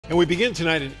And we begin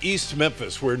tonight in East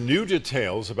Memphis, where new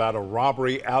details about a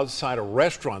robbery outside a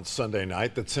restaurant Sunday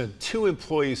night that sent 2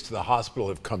 employees to the hospital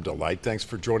have come to light. Thanks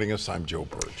for joining us. I'm Joe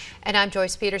Birch. And I'm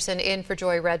Joyce Peterson, in for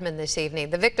Joy Redmond this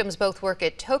evening. The victims both work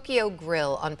at Tokyo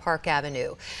Grill on Park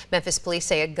Avenue. Memphis police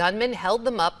say a gunman held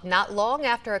them up not long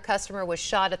after a customer was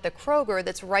shot at the Kroger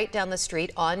that's right down the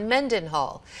street on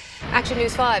Mendenhall. Action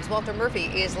News 5's Walter Murphy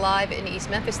is live in East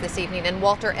Memphis this evening. And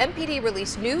Walter, MPD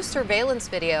released new surveillance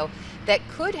video that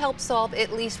could help solve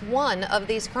at least one of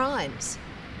these crimes.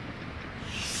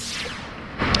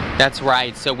 That's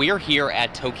right. So we are here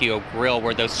at Tokyo Grill,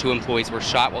 where those 2 employees were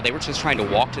shot while they were just trying to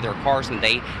walk to their cars when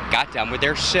they got done with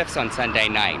their shifts on Sunday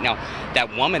night. Now,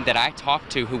 that woman that I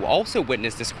talked to who also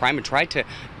witnessed this crime and tried to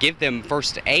give them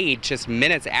first aid just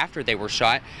minutes after they were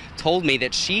shot told me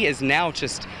that she is now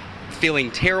just feeling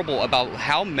terrible about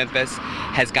how Memphis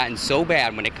has gotten so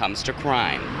bad when it comes to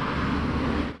crime.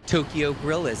 Tokyo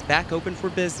Grill is back open for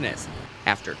business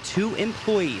after 2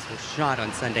 employees were shot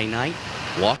on Sunday night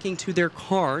walking to their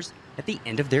cars at the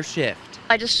end of their shift.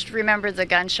 I just remember the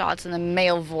gunshots and the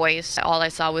male voice. All I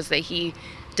saw was that he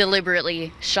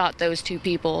deliberately shot those 2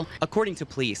 people. According to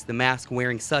police, the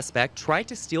mask-wearing suspect tried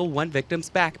to steal one victim's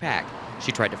backpack.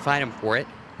 She tried to fight him for it,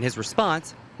 and his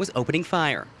response was opening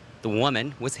fire. The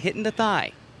woman was hit in the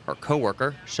thigh. Her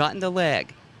coworker shot in the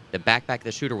leg. The backpack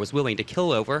the shooter was willing to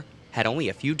kill over had only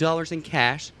a few dollars in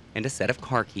cash and a set of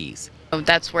car keys.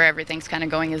 That's where everything's kind of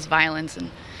going, is violence and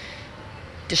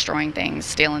destroying things,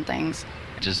 stealing things.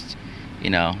 Just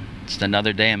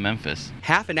another day in Memphis.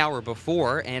 Half an hour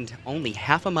before and only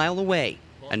half a mile away,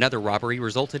 another robbery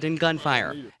resulted in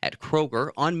gunfire at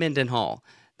Kroger on Mendenhall.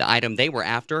 The item they were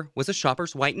after was a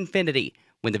shopper's white Infiniti.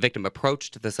 When the victim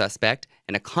approached the suspect,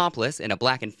 an accomplice in a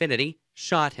black Infiniti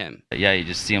shot him. Yeah, you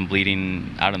just see him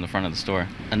bleeding out in the front of the store.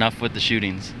 Enough with the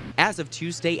shootings. As of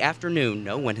Tuesday afternoon,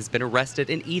 no one has been arrested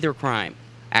in either crime.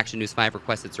 Action News 5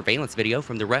 requested surveillance video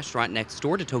from the restaurant next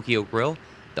door to Tokyo Grill.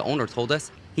 The owner told us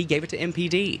he gave it to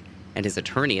MPD, and his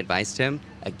attorney advised him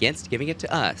against giving it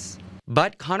to us.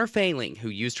 But Connor Failing, who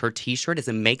used her T-shirt as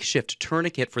a makeshift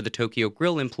tourniquet for the Tokyo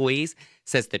Grill employees,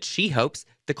 says that she hopes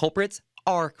the culprits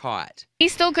are caught. He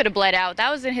still could have bled out. That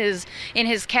was in his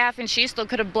calf, and she still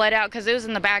could have bled out because it was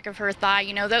in the back of her thigh.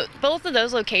 You know, both of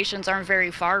those locations aren't very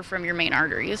far from your main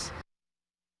arteries.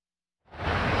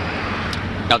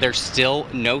 Now, there's still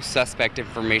no suspect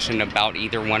information about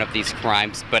either one of these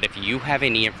crimes, but if you have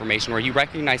any information or you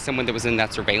recognize someone that was in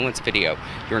that surveillance video,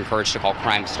 you're encouraged to call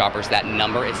Crime Stoppers. That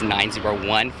number is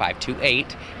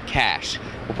 901-528-CASH.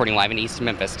 Reporting live in East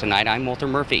Memphis tonight, I'm Walter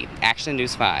Murphy, Action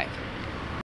News 5.